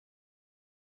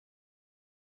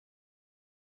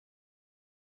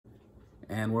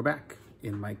And we're back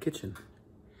in my kitchen.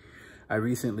 I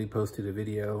recently posted a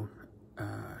video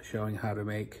showing how to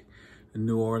make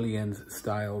New Orleans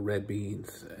style red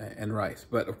beans and rice.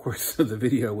 But of course, the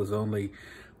video was only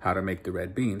how to make the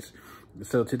red beans.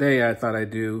 So today I thought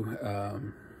I'd do a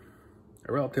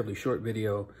relatively short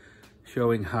video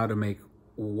showing how to make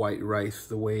white rice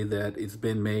the way that it's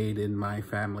been made in my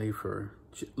family for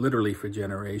literally for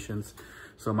generations.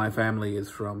 So my family is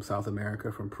from South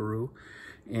America, from Peru,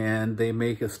 and they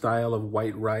make a style of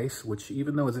white rice, which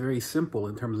even though it's very simple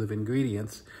in terms of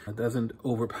ingredients, it doesn't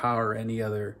overpower any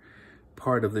other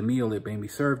part of the meal it may be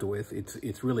served with.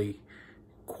 It's really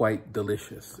quite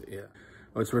delicious. Yeah.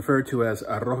 It's referred to as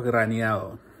Arroz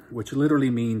Graneado, which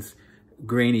literally means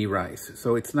grainy rice.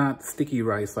 So it's not sticky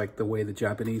rice like the way the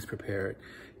Japanese prepare it.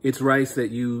 It's rice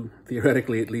that you,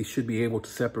 theoretically at least, should be able to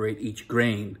separate each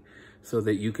grain so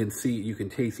that you can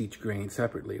taste each grain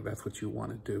separately if that's what you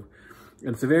want to do.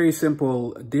 And it's a very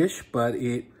simple dish, but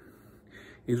it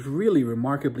is really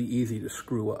remarkably easy to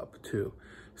screw up too.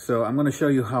 So I'm going to show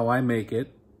you how I make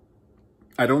it.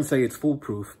 I don't say it's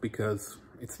foolproof because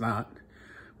it's not,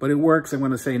 but it works, I'm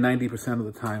going to say 90% of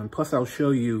the time. And plus I'll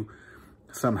show you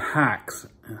some hacks.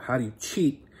 How do you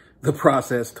cheat the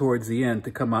process towards the end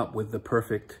to come up with the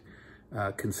perfect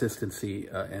consistency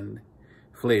and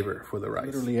flavor for the rice.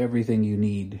 Literally everything you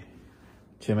need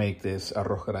to make this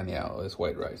arroz graneado, this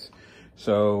white rice.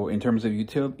 So in terms of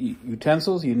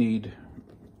utensils, you need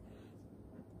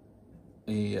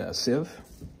a sieve,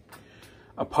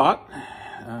 a pot,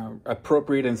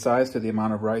 appropriate in size to the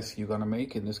amount of rice you're going to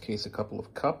make. In this case, a couple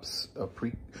of cups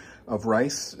of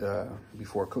rice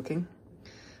before cooking.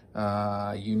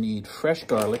 You need fresh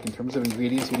garlic. In terms of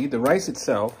ingredients, you need the rice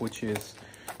itself, which is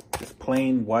just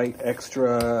plain white,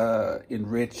 extra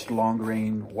enriched, long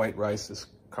grain white rice. This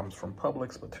comes from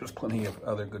Publix, but there's plenty of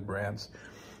other good brands.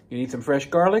 You need some fresh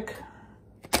garlic.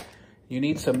 You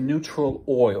need some neutral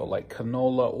oil, like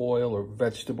canola oil or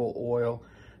vegetable oil.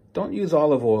 Don't use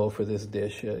olive oil for this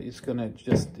dish. It's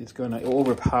gonna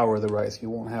overpower the rice. You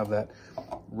won't have that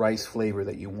rice flavor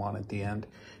that you want at the end.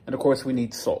 And of course, we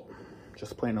need salt,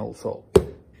 just plain old salt.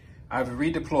 I've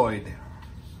redeployed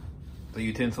the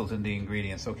utensils and the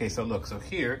ingredients. Okay, so look, so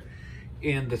here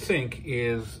in the sink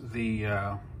is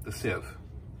the sieve.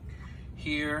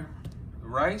 Here,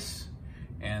 rice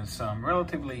and some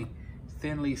relatively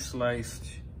thinly sliced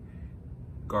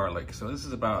garlic. So this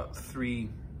is about 3,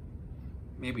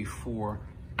 maybe 4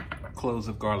 cloves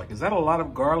of garlic. Is that a lot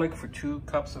of garlic for 2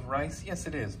 cups of rice? Yes,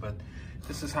 it is, but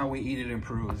this is how we eat it in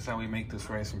Peru. This is how we make this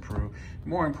rice in Peru.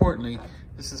 More importantly,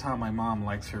 this is how my mom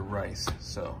likes her rice.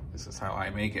 So this is how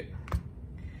I make it.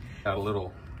 Got a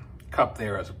little cup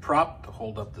there as a prop to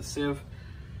hold up the sieve.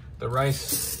 The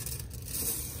rice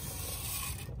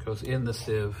goes in the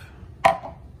sieve.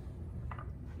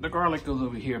 The garlic goes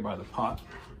over here by the pot.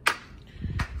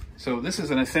 So this is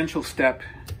an essential step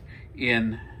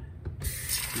in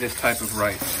this type of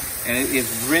rice, and it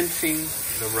is rinsing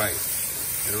the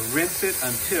rice. You rinse it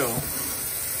until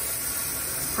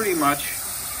pretty much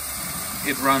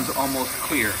it runs almost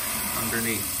clear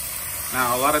underneath.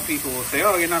 Now, a lot of people will say,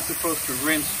 oh, you're not supposed to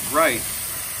rinse rice.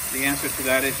 The answer to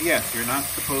that is yes, you're not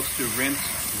supposed to rinse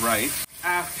rice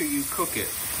after you cook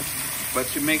it. But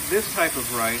to make this type of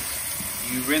rice,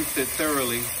 you rinse it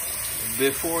thoroughly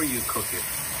before you cook it.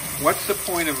 What's the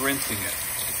point of rinsing it?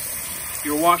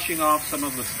 You're washing off some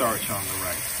of the starch on the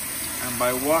rice. And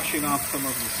by washing off some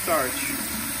of the starch,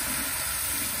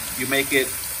 you make it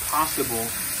possible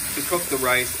to cook the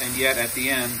rice, and yet at the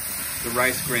end, the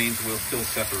rice grains will still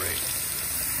separate.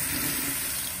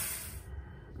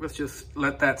 Let's just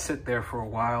let that sit there for a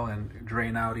while and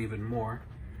drain out even more.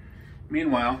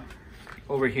 Meanwhile,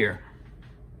 over here,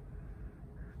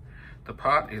 the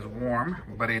pot is warm,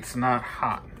 but it's not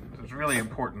hot. It's really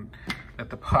important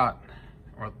that the pot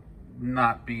or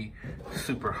not be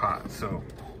super hot. So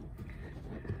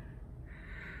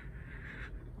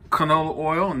canola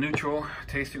oil, neutral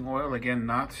tasting oil, again,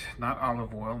 not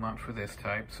olive oil, not for this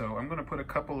type. So I'm going to put a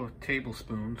couple of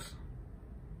tablespoons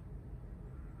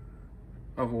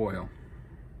of oil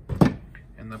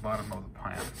in the bottom of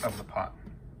the pot.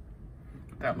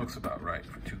 That looks about right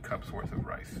for 2 cups worth of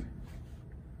rice.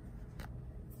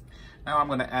 Now I'm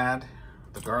going to add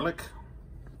the garlic.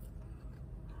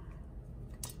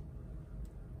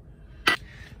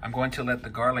 I'm going to let the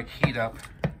garlic heat up,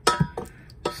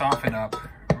 soften up,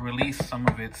 release some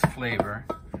of its flavor.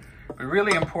 But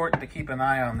really important to keep an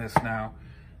eye on this now.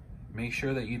 Make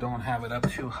sure that you don't have it up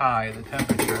too high, the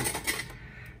temperature,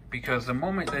 because the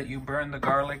moment that you burn the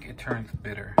garlic, it turns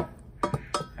bitter.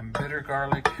 And bitter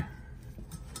garlic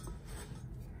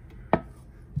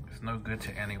is no good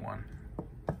to anyone.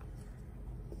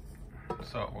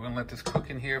 So we're gonna let this cook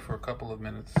in here for a couple of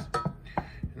minutes.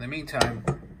 In the meantime,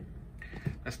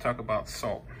 let's talk about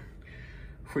salt.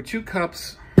 For 2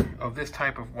 cups of this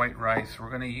type of white rice, we're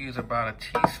gonna use about a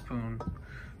teaspoon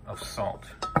of salt.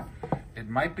 It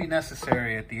might be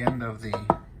necessary at the end of the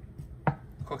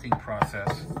cooking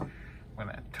process. I'm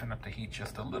gonna turn up the heat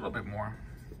just a little bit more.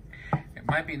 It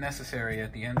might be necessary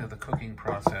at the end of the cooking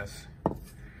process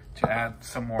to add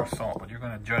some more salt, but you're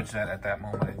going to judge that at that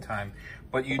moment in time.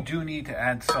 But you do need to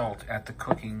add salt at the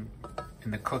cooking,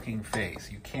 in the cooking phase.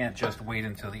 You can't just wait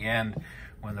until the end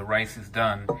when the rice is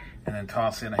done and then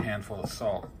toss in a handful of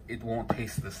salt. It won't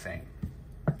taste the same.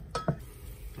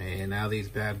 And now these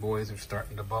bad boys are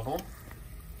starting to bubble.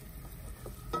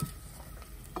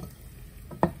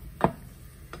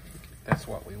 That's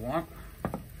what we want.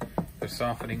 They're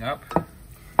softening up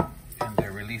and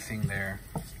they're releasing their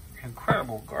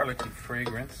incredible garlicky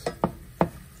fragrance.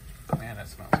 Man, that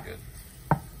smells good.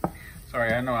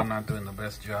 Sorry, I know I'm not doing the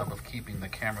best job of keeping the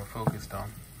camera focused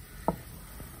on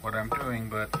what I'm doing,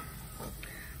 but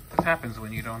this happens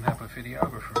when you don't have a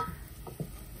videographer.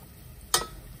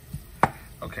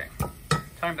 Okay,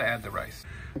 time to add the rice.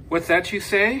 What's that you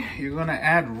say? You're gonna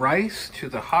add rice to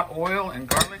the hot oil and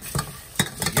garlic?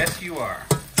 Yes, you are.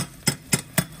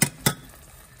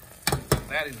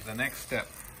 That is the next step.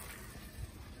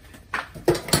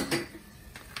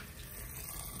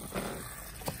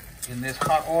 In this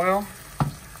hot oil,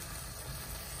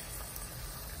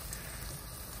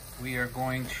 we are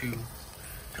going to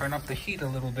turn up the heat a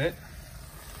little bit.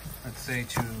 Let's say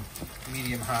to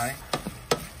medium-high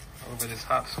over this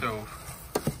hot stove.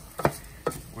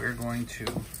 We're going to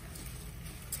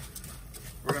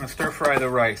stir fry the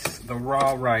rice, the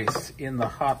raw rice, in the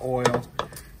hot oil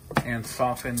and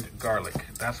softened garlic.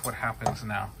 That's what happens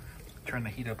now. Turn the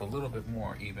heat up a little bit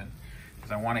more even,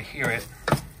 because I want to hear it.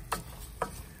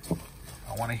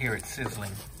 I want to hear it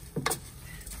sizzling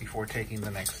before taking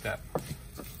the next step.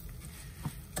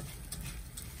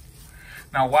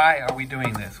 Now, why are we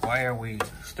doing this? Why are we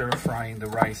stir frying the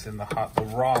rice in the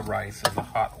raw rice in the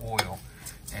hot oil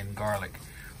and garlic?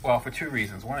 Well, for 2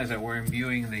 reasons. One is that we're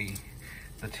imbuing the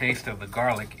taste of the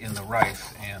garlic in the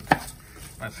rice, and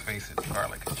let's face it,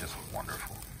 garlic is just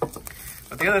wonderful.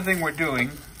 But the other thing we're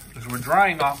doing is we're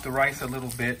drying off the rice a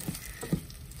little bit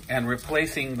and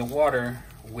replacing the water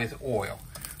with oil.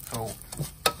 So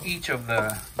each of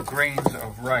the grains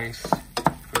of rice,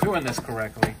 if we're doing this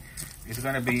correctly, is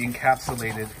going to be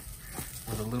encapsulated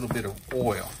with a little bit of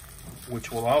oil,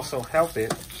 which will also help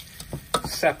it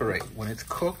separate. When it's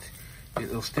cooked,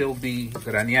 it will still be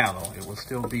graneado. It will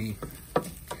still be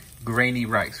grainy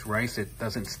rice that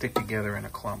doesn't stick together in a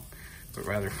clump, but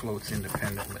rather floats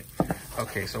independently.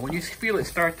 Okay, so when you feel it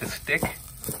start to stick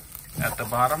at the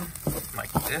bottom,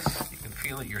 like this, you can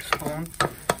feel it, your spoon,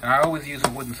 and I always use a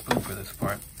wooden spoon for this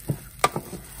part.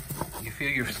 You feel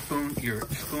your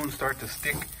spoon start to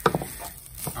stick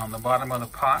on the bottom of the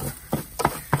pot,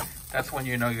 that's when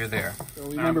you know you're there. So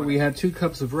remember, we had 2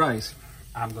 cups of rice.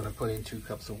 I'm going to put in 2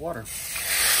 cups of water.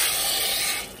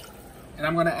 And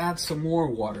I'm going to add some more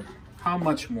water. How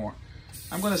much more?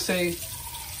 I'm going to say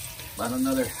about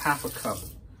another ½ a cup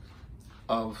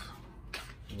of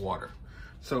water.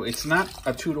 So it's not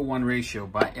a 2-to-1 ratio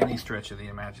by any stretch of the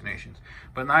imagination,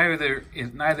 but neither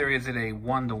is it a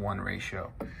 1-to-1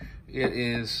 ratio. It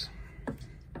is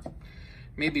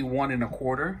maybe 1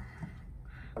 1/4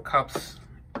 cups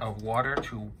of water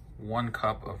to 1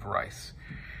 cup of rice.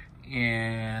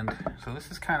 And so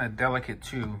this is kind of delicate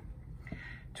to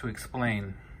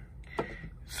explain.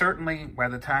 Certainly, by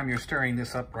the time you're stirring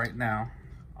this up right now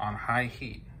on high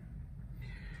heat,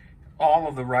 all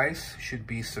of the rice should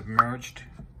be submerged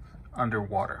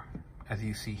underwater, as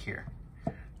you see here,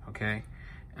 okay?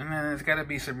 And then it's got to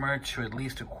be submerged to at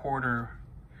least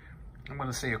I'm going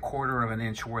to say a 1/4 of an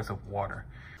inch worth of water.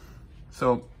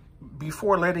 So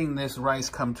before letting this rice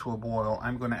come to a boil,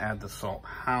 I'm going to add the salt.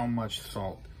 How much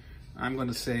salt? I'm going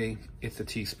to say it's a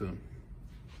teaspoon,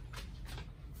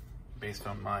 based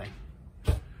on my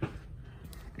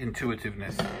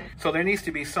intuitiveness. So there needs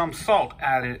to be some salt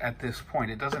added at this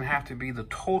point. It doesn't have to be the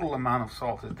total amount of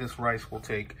salt that this rice will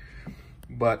take,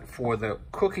 but for the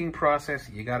cooking process,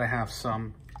 you got to have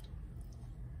some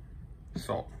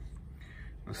salt.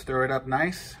 Let's stir it up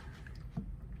nice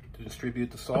to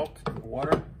distribute the salt in the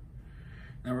water.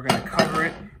 Then we're going to cover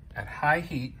it at high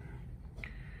heat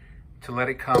to let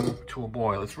it come to a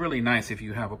boil. It's really nice if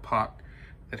you have a pot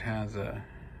that has a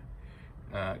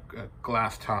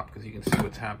glass top, because you can see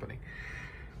what's happening.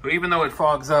 But even though it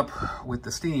fogs up with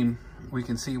the steam, we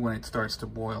can see when it starts to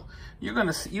boil. You're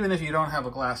gonna see, even if you don't have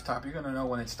a glass top, you're gonna know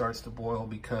when it starts to boil,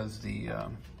 because the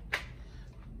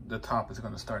the top is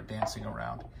going to start dancing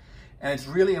around. And it's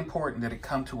really important that it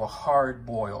come to a hard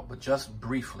boil, but just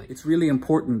briefly. It's really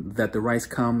important that the rice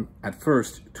come at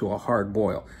first to a hard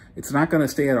boil. It's not going to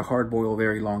stay at a hard boil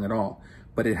very long at all,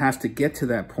 but it has to get to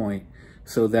that point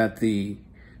so that the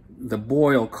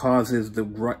boil causes the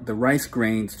rice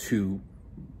grains to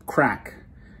crack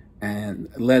and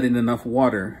let in enough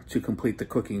water to complete the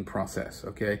cooking process,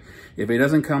 okay? If it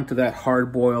doesn't come to that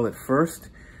hard boil at first,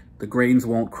 the grains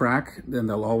won't crack, then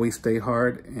they'll always stay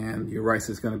hard, and your rice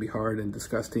is going to be hard and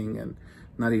disgusting and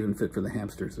not even fit for the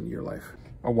hamsters in your life.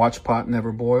 A watch pot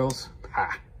never boils.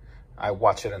 I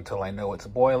watch it until I know it's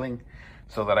boiling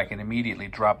so that I can immediately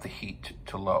drop the heat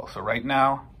to low. So right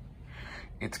now,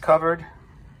 it's covered.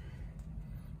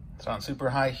 It's on super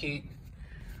high heat,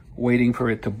 waiting for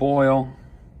it to boil.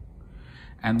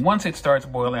 And once it starts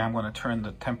boiling, I'm going to turn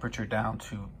the temperature down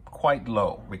to quite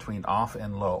low, between off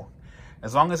and low.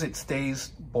 As long as it stays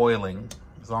boiling,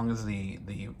 as long as the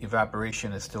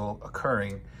evaporation is still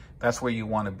occurring, that's where you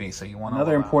want to be. So you want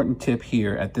another important tip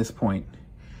here at this point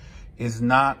is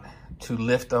not to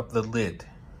lift up the lid.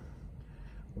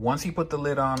 Once you put the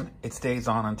lid on, it stays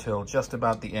on until just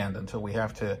about the end, until we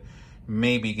have to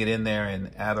maybe get in there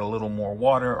and add a little more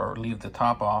water or leave the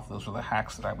top off. Those are the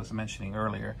hacks that I was mentioning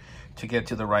earlier to get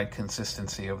to the right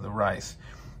consistency of the rice.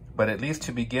 But at least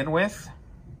to begin with,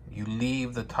 you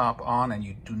leave the top on and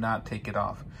you do not take it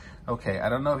off. Okay, I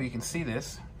don't know if you can see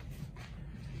this,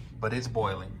 but it's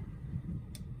boiling.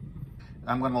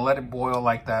 I'm gonna let it boil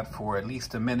like that for at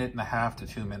least 1.5 minutes to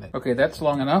 2 minutes. Okay, that's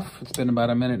long enough. It's been about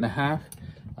 1.5 minutes.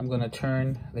 I'm gonna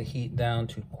turn the heat down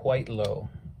to quite low.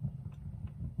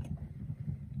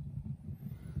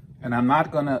 And I'm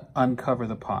not gonna uncover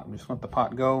the pot. I'm just let the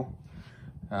pot go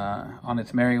on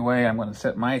its merry way. I'm gonna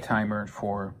set my timer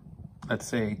for, let's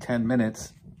say, 10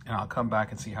 minutes. And I'll come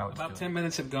back and see how it's doing. About 10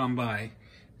 minutes have gone by,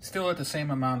 still at the same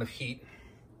amount of heat.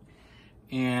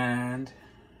 And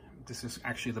this is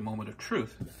actually the moment of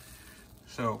truth.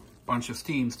 So, bunch of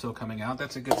steam still coming out.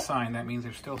 That's a good sign. That means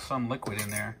there's still some liquid in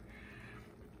there.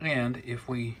 And if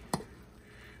we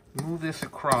move this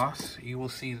across, you will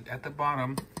see that at the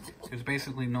bottom, there's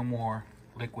basically no more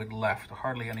liquid left,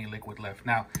 hardly any liquid left.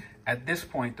 Now, at this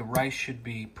point, the rice should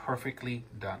be perfectly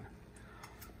done.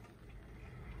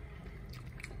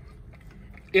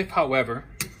 If, however,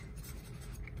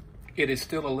 it is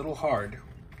still a little hard,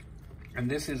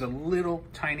 and this is a little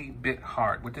tiny bit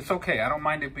hard, which is okay. I don't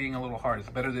mind it being a little hard. It's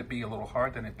better that it be a little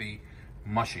hard than it be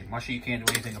mushy. Mushy you can't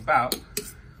do anything about.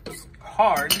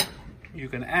 Hard, you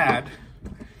can add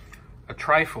a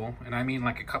trifle, and I mean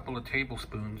like a couple of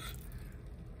tablespoons,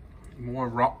 more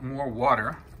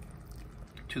water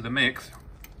to the mix.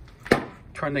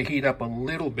 Turn the heat up a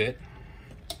little bit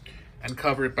and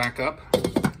cover it back up.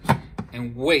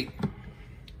 And wait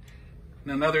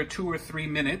another 2 or 3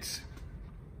 minutes.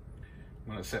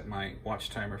 I'm going to set my watch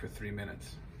timer for 3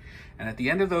 minutes. And at the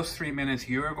end of those 3 minutes,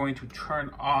 you're going to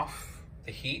turn off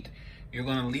the heat. You're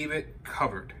going to leave it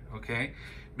covered, okay?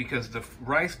 Because the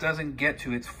rice doesn't get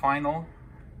to its final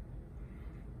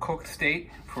cooked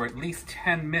state for at least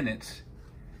 10 minutes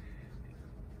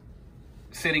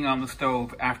sitting on the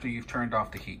stove after you've turned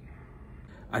off the heat.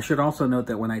 I should also note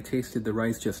that when I tasted the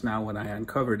rice just now, when I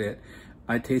uncovered it,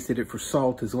 I tasted it for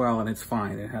salt as well, and it's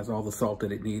fine. It has all the salt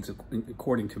that it needs,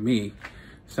 according to me.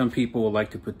 Some people like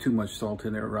to put too much salt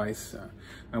in their rice.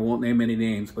 I won't name any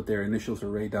names, but their initials are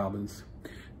Ray Dobbins.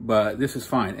 But this is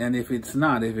fine. And if it's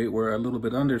not, if it were a little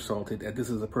bit undersalted, this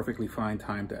is a perfectly fine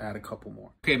time to add a couple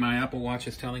more. Okay, my Apple Watch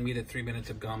is telling me that 3 minutes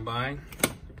have gone by.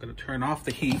 I'm going to turn off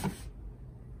the heat.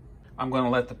 I'm going to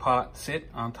let the pot sit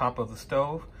on top of the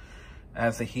stove.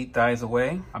 As the heat dies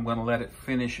away, I'm going to let it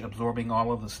finish absorbing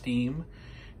all of the steam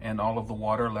and all of the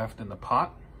water left in the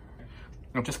pot.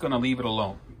 I'm just going to leave it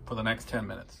alone for the next 10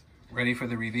 minutes. Ready for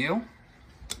the reveal.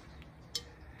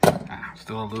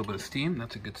 Still a little bit of steam,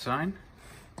 that's a good sign.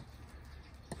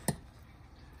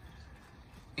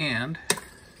 And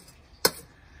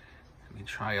let me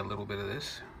try a little bit of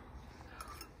this.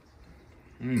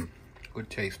 Good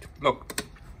taste. Look,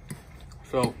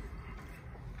 so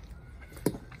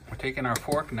we're taking our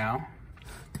fork now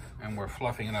and we're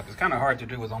fluffing it up. It's kind of hard to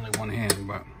do with only one hand,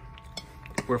 but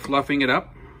we're fluffing it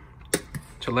up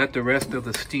to let the rest of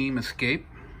the steam escape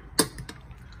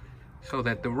so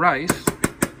that the rice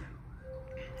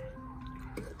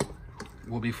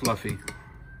will be fluffy.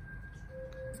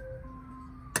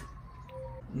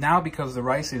 Now, because the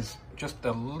rice is just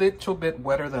a little bit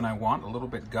wetter than I want, a little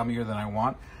bit gummier than I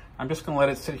want, I'm just gonna let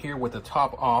it sit here with the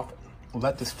top off,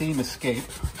 let the steam escape,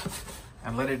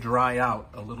 and let it dry out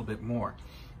a little bit more.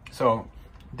 So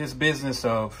this business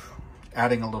of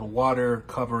adding a little water,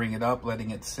 covering it up,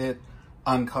 letting it sit,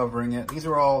 uncovering it. These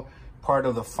are all part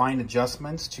of the fine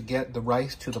adjustments to get the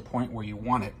rice to the point where you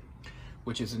want it,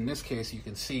 which is, in this case, you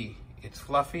can see it's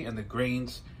fluffy and the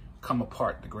grains come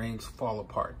apart. The grains fall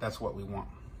apart. That's what we want.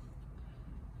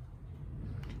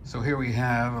 So here we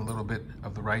have a little bit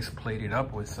of the rice plated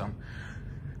up with some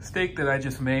steak that I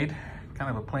just made. Kind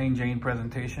of a plain Jane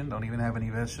presentation. Don't even have any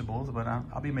vegetables, but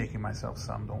I'll be making myself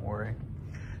some, don't worry.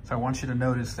 So I want you to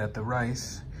notice that the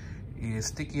rice is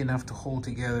sticky enough to hold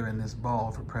together in this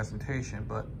ball for presentation,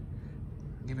 but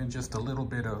even just a little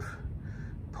bit of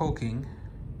poking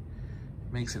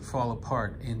makes it fall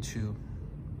apart into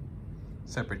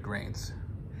separate grains.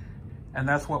 And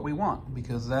that's what we want,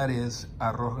 because that is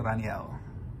Arroz Graneado.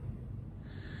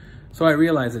 So I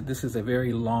realize that this is a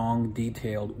very long,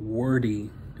 detailed, wordy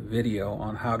video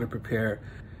on how to prepare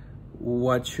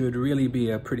what should really be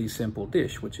a pretty simple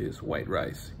dish, which is white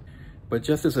rice. But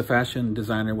just as a fashion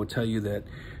designer will tell you that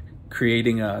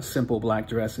creating a simple black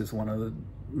dress is one of the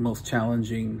most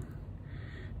challenging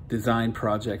design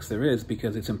projects there is,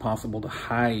 because it's impossible to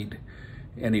hide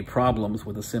any problems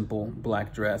with a simple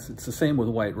black dress. It's the same with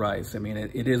white rice. I mean,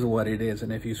 it is what it is.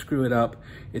 And if you screw it up,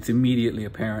 it's immediately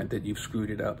apparent that you've screwed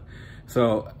it up.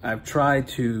 So I've tried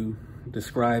to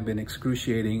describe in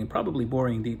excruciating and probably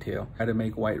boring detail how to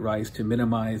make white rice to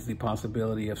minimize the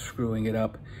possibility of screwing it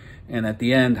up. And at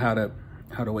the end, how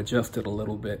to adjust it a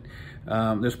little bit.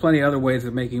 There's plenty of other ways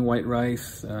of making white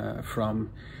rice,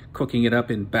 from cooking it up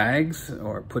in bags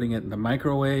or putting it in the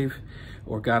microwave,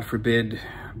 or God forbid,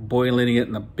 boiling it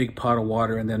in a big pot of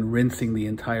water and then rinsing the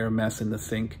entire mess in the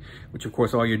sink, which of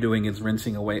course all you're doing is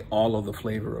rinsing away all of the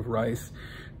flavor of rice.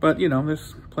 But you know,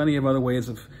 there's plenty of other ways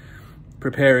of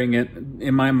preparing it.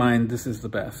 In my mind, this is the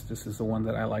best. This is the one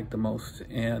that I like the most.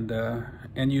 And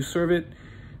you serve it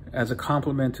as a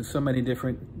complement to so many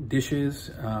different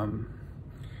dishes.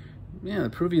 Yeah, the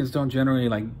Peruvians don't generally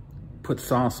like put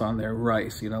sauce on their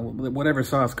rice. You know, whatever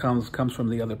sauce comes from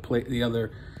the other plate, the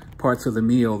other parts of the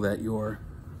meal that you're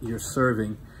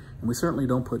serving. And we certainly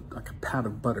don't put like a pat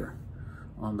of butter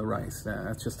on the rice.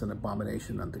 That's just an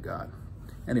abomination unto God.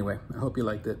 Anyway, I hope you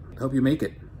liked it. I hope you make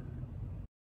it.